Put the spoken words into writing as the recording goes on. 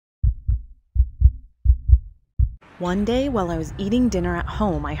One day while I was eating dinner at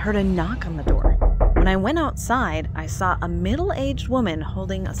home, I heard a knock on the door. When I went outside, I saw a middle-aged woman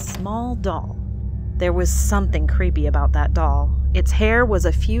holding a small doll. There was something creepy about that doll. Its hair was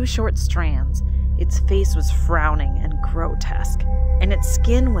a few short strands, its face was frowning and grotesque, and its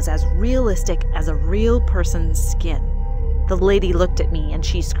skin was as realistic as a real person's skin. The lady looked at me and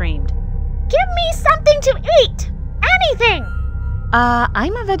she screamed, "Give me something to eat! Anything!"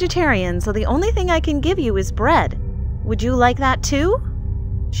 I'm a vegetarian, so the only thing I can give you is bread. Would you like that too?"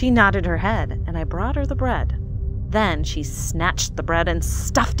 She nodded her head, and I brought her the bread. Then she snatched the bread and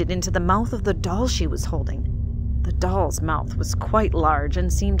stuffed it into the mouth of the doll she was holding. The doll's mouth was quite large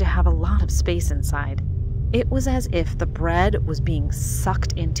and seemed to have a lot of space inside. It was as if the bread was being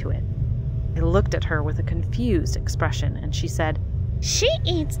sucked into it. I looked at her with a confused expression, and she said, "She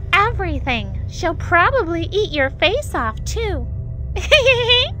eats everything. She'll probably eat your face off, too."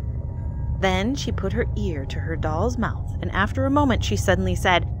 Then she put her ear to her doll's mouth, and after a moment she suddenly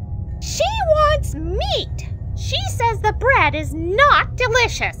said, "She wants meat. She says the bread is not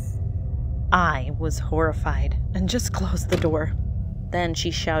delicious." I was horrified and just closed the door. Then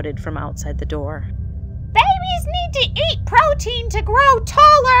she shouted from outside the door, "Babies need to eat protein to grow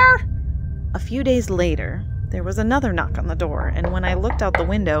taller." A few days later, there was another knock on the door, and when I looked out the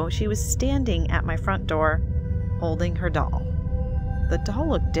window, she was standing at my front door, holding her doll. The doll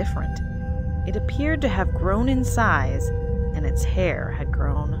looked different. It appeared to have grown in size, and its hair had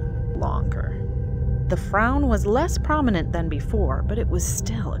grown longer. The frown was less prominent than before, but it was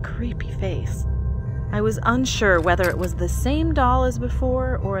still a creepy face. I was unsure whether it was the same doll as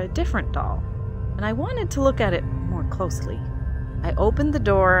before or a different doll, and I wanted to look at it more closely. I opened the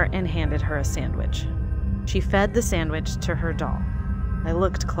door and handed her a sandwich. She fed the sandwich to her doll. I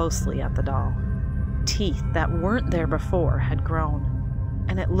looked closely at the doll. Teeth that weren't there before had grown,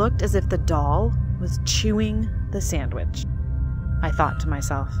 and it looked as if the doll was chewing the sandwich. I thought to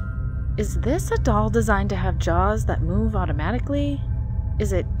myself, is this a doll designed to have jaws that move automatically?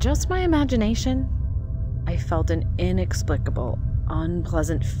 Is it just my imagination? I felt an inexplicable,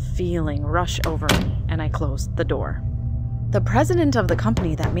 unpleasant feeling rush over me, and I closed the door. The president of the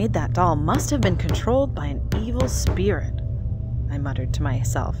company that made that doll must have been controlled by an evil spirit, I muttered to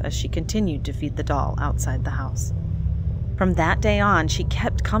myself as she continued to feed the doll outside the house. From that day on, she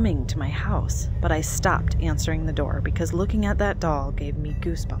kept coming to my house, but I stopped answering the door because looking at that doll gave me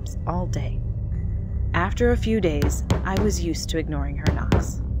goosebumps all day. After a few days, I was used to ignoring her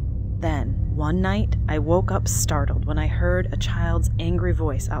knocks. Then, one night, I woke up startled when I heard a child's angry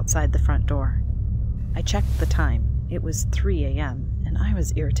voice outside the front door. I checked the time. It was 3 a.m., and I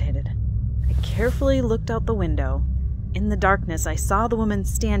was irritated. I carefully looked out the window. In the darkness, I saw the woman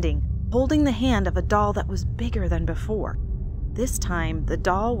standing, holding the hand of a doll that was bigger than before. This time, the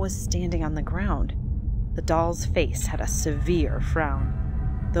doll was standing on the ground. The doll's face had a severe frown.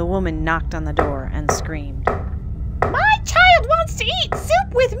 The woman knocked on the door and screamed, "My child wants to eat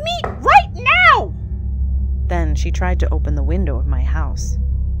soup with meat right now!" Then she tried to open the window of my house.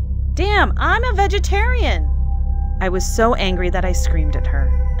 "Damn, I'm a vegetarian!" I was so angry that I screamed at her,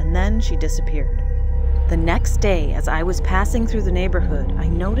 and then she disappeared. The next day, as I was passing through the neighborhood, I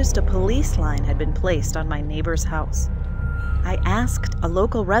noticed a police line had been placed on my neighbor's house. I asked a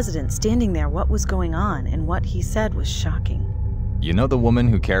local resident standing there what was going on, and what he said was shocking. "You know the woman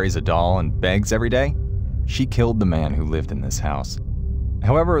who carries a doll and begs every day? She killed the man who lived in this house.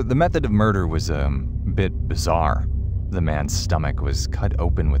 However, the method of murder was a bit bizarre. The man's stomach was cut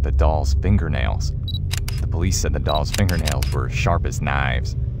open with the doll's fingernails. The police said the doll's fingernails were sharp as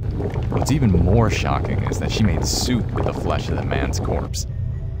knives. What's even more shocking is that she made soup with the flesh of the man's corpse.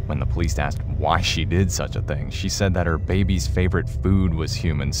 When the police asked why she did such a thing, she said that her baby's favorite food was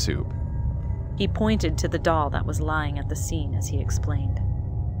human soup." He pointed to the doll that was lying at the scene as he explained.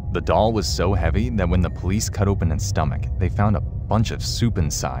 The doll was so heavy that when the police cut open its stomach, they found a bunch of soup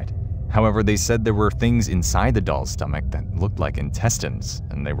inside. However, they said there were things inside the doll's stomach that looked like intestines,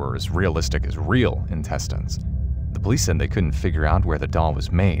 and they were as realistic as real intestines. The police said they couldn't figure out where the doll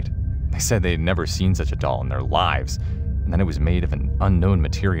was made. They said they'd never seen such a doll in their lives, and that it was made of an unknown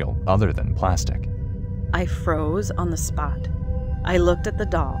material other than plastic. I froze on the spot. I looked at the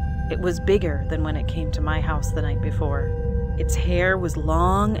doll. It was bigger than when it came to my house the night before. Its hair was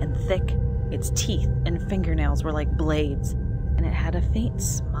long and thick. Its teeth and fingernails were like blades, and it had a faint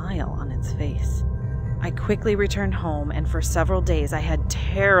smile on its face. I quickly returned home, and for several days I had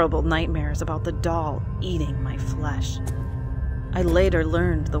terrible nightmares about the doll eating my flesh. I later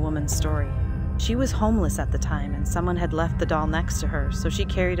learned the woman's story. She was homeless at the time, and someone had left the doll next to her, so she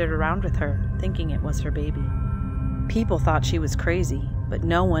carried it around with her, thinking it was her baby. People thought she was crazy, but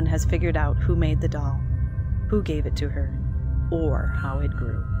no one has figured out who made the doll. who gave it to her, or how it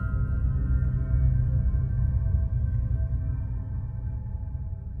grew.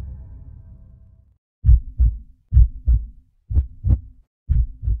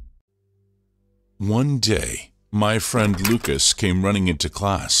 One day, my friend Lucas came running into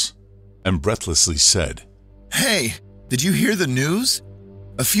class and breathlessly said, "Hey, did you hear the news?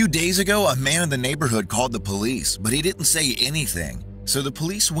 A few days ago, a man in the neighborhood called the police, but he didn't say anything. So the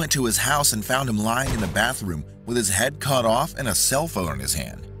police went to his house and found him lying in the bathroom with his head cut off and a cell phone in his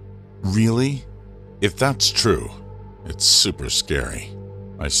hand." "Really? If that's true, it's super scary,"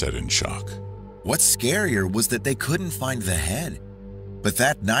 I said in shock. What's scarier was that they couldn't find the head. But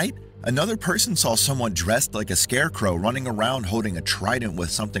that night, another person saw someone dressed like a scarecrow running around holding a trident with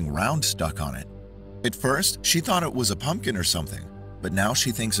something round stuck on it. At first, she thought it was a pumpkin or something, but now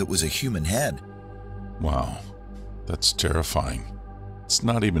she thinks it was a human head. Wow, that's terrifying. It's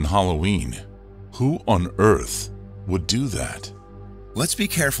not even Halloween. Who on earth would do that? Let's be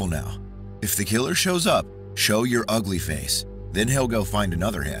careful now. If the killer shows up, show your ugly face. Then he'll go find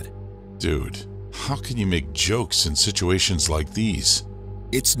another head. Dude, how can you make jokes in situations like these?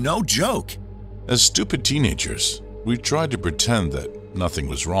 It's no joke. As stupid teenagers, we tried to pretend that nothing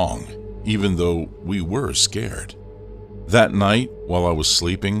was wrong, even though we were scared. That night, while I was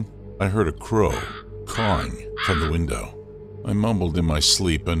sleeping, I heard a crow cawing from the window. I mumbled in my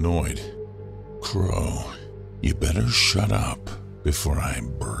sleep, annoyed. "Crow, you better shut up before I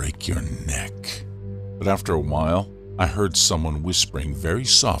break your neck." But after a while, I heard someone whispering very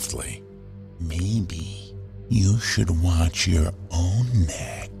softly, "Maybe you should watch your own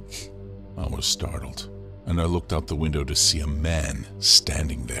neck." I was startled, and I looked out the window to see a man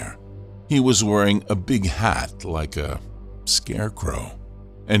standing there. He was wearing a big hat like a scarecrow,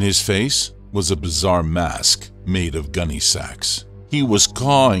 and his face was a bizarre mask made of gunny sacks. He was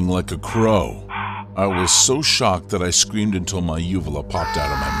cawing like a crow. I was so shocked that I screamed until my uvula popped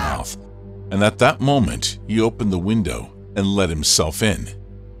out of my mouth, and at that moment, he opened the window and let himself in.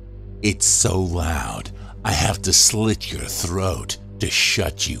 "It's so loud, I have to slit your throat to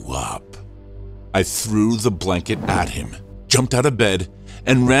shut you up." I threw the blanket at him, jumped out of bed,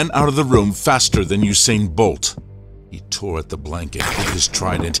 and ran out of the room faster than Usain Bolt. He tore at the blanket with his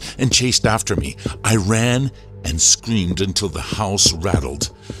trident and chased after me. I ran and screamed until the house rattled.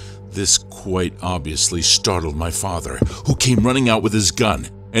 This quite obviously startled my father, who came running out with his gun,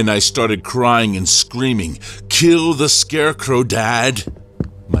 and I started crying and screaming, "Kill the scarecrow, Dad!"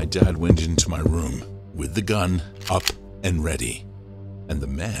 My dad went into my room with the gun up and ready, and the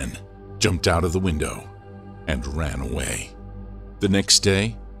man jumped out of the window and ran away. The next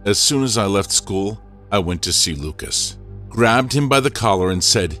day, as soon as I left school, I went to see Lucas, grabbed him by the collar and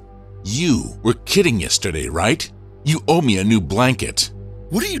said, "You were kidding yesterday, right? You owe me a new blanket."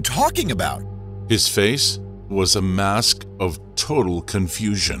 What are you talking about? His face was a mask of total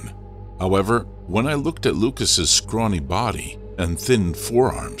confusion. However, when I looked at Lucas's scrawny body and thin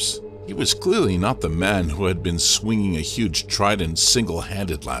forearms, he was clearly not the man who had been swinging a huge trident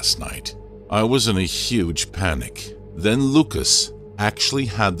single-handed last night. I was in a huge panic. Then Lucas actually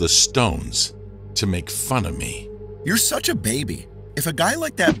had the stones to make fun of me. You're such a baby. If a guy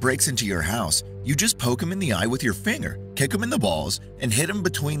like that breaks into your house, you just poke him in the eye with your finger, kick him in the balls, and hit him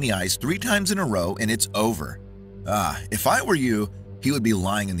between the eyes 3 times in a row, and it's over. If I were you, he would be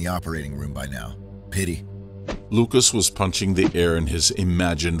lying in the operating room by now. Pity. Lucas was punching the air in his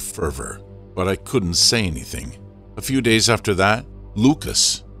imagined fervor, but I couldn't say anything. A few days after that,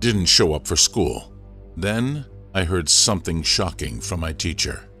 Lucas didn't show up for school. Then I heard something shocking from my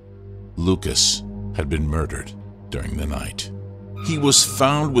teacher. Lucas had been murdered during the night. He was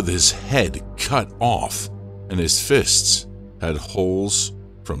found with his head cut off, and his fists had holes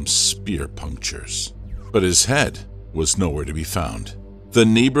from spear punctures. But his head was nowhere to be found. The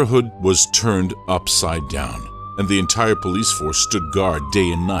neighborhood was turned upside down, and the entire police force stood guard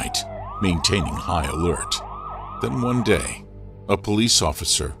day and night, maintaining high alert. Then one day, a police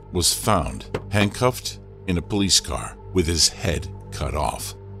officer was found handcuffed in a police car with his head cut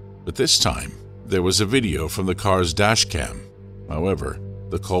off. But this time, there was a video from the car's dash cam. However,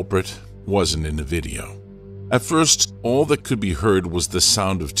 the culprit wasn't in the video. At first, all that could be heard was the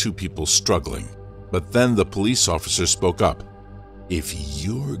sound of 2 people struggling. But then the police officer spoke up. "If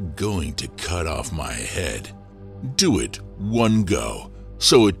you're going to cut off my head, do it one go,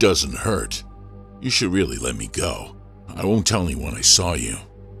 so it doesn't hurt. You should really let me go. I won't tell anyone I saw you."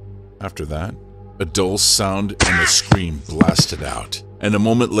 After that, a dull sound and a scream blasted out, and a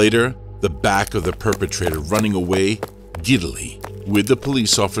moment later, the back of the perpetrator running away giddily, with the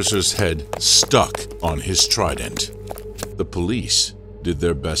police officer's head stuck on his trident. The police did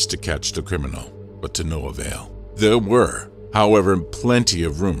their best to catch the criminal, but to no avail. There were, however, plenty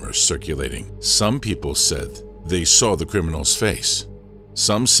of rumors circulating. Some people said they saw the criminal's face.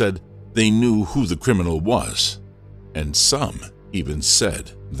 Some said they knew who the criminal was. And some even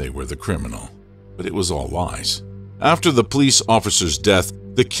said they were the criminal. But it was all lies. After the police officer's death,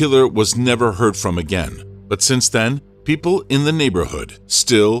 the killer was never heard from again. But since then, people in the neighborhood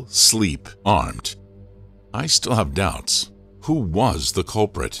still sleep armed. I still have doubts. Who was the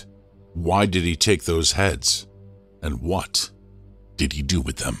culprit? Why did he take those heads? And what did he do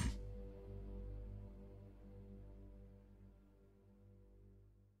with them?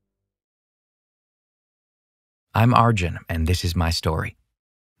 I'm Arjun, and this is my story.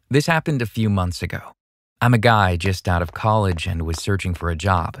 This happened a few months ago. I'm a guy just out of college and was searching for a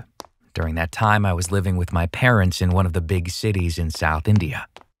job. During that time, I was living with my parents in one of the big cities in South India.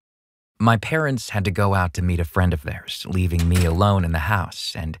 My parents had to go out to meet a friend of theirs, leaving me alone in the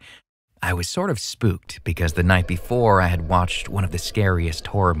house, and I was sort of spooked because the night before I had watched one of the scariest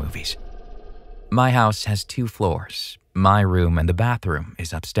horror movies. My house has 2 floors. My room and the bathroom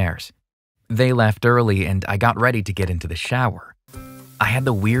is upstairs. They left early and I got ready to get into the shower. I had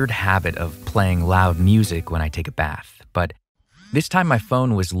the weird habit of playing loud music when I take a bath, but this time my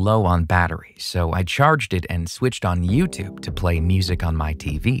phone was low on battery, so I charged it and switched on YouTube to play music on my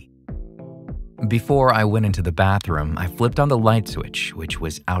TV. Before I went into the bathroom, I flipped on the light switch, which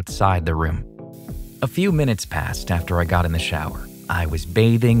was outside the room. A few minutes passed after I got in the shower. I was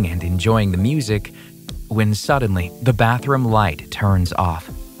bathing and enjoying the music when suddenly the bathroom light turns off.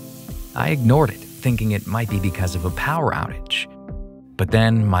 I ignored it, thinking it might be because of a power outage. But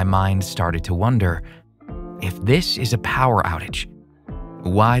then my mind started to wonder, if this is a power outage,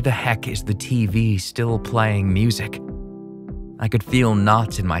 why the heck is the TV still playing music? I could feel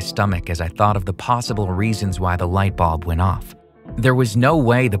knots in my stomach as I thought of the possible reasons why the light bulb went off. There was no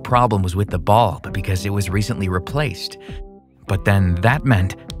way the problem was with the bulb because it was recently replaced. But then that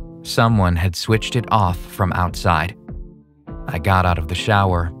meant someone had switched it off from outside. I got out of the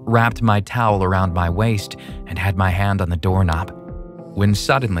shower, wrapped my towel around my waist, and had my hand on the doorknob, when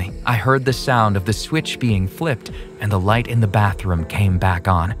suddenly I heard the sound of the switch being flipped and the light in the bathroom came back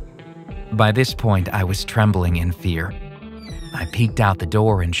on. By this point, I was trembling in fear. I peeked out the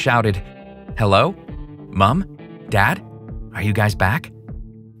door and shouted, "Hello? Mom? Dad? Are you guys back?"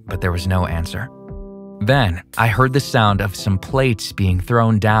 But there was no answer. Then I heard the sound of some plates being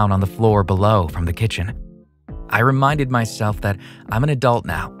thrown down on the floor below from the kitchen. I reminded myself that I'm an adult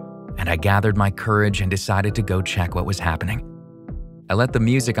now, and I gathered my courage and decided to go check what was happening. I let the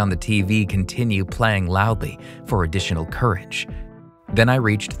music on the TV continue playing loudly for additional courage. Then I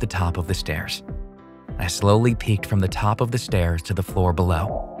reached the top of the stairs. I slowly peeked from the top of the stairs to the floor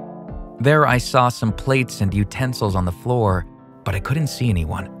below. There I saw some plates and utensils on the floor, but I couldn't see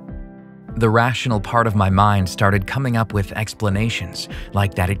anyone. The rational part of my mind started coming up with explanations,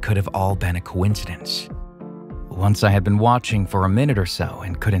 like that it could have all been a coincidence. Once I had been watching for a minute or so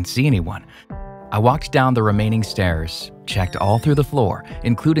and couldn't see anyone, I walked down the remaining stairs, checked all through the floor,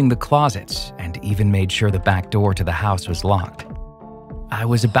 including the closets, and even made sure the back door to the house was locked. I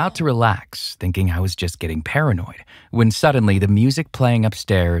was about to relax, thinking I was just getting paranoid, when suddenly the music playing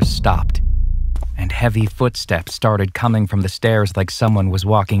upstairs stopped, and heavy footsteps started coming from the stairs like someone was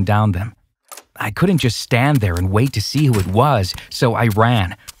walking down them. I couldn't just stand there and wait to see who it was, so I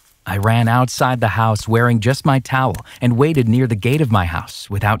ran. I ran outside the house wearing just my towel and waited near the gate of my house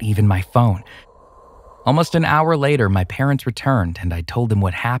without even my phone. Almost an hour later, my parents returned and I told them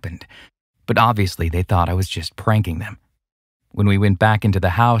what happened, but obviously they thought I was just pranking them. When we went back into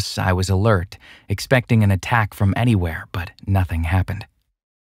the house, I was alert, expecting an attack from anywhere, but nothing happened.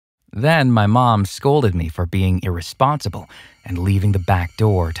 Then my mom scolded me for being irresponsible and leaving the back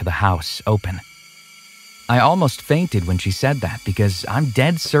door to the house open. I almost fainted when she said that because I'm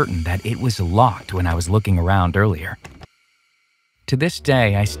dead certain that it was locked when I was looking around earlier. To this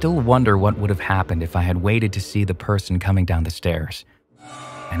day, I still wonder what would have happened if I had waited to see the person coming down the stairs.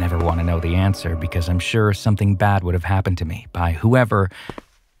 I never want to know the answer because I'm sure something bad would have happened to me by whoever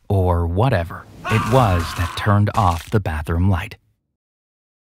or whatever it was that turned off the bathroom light.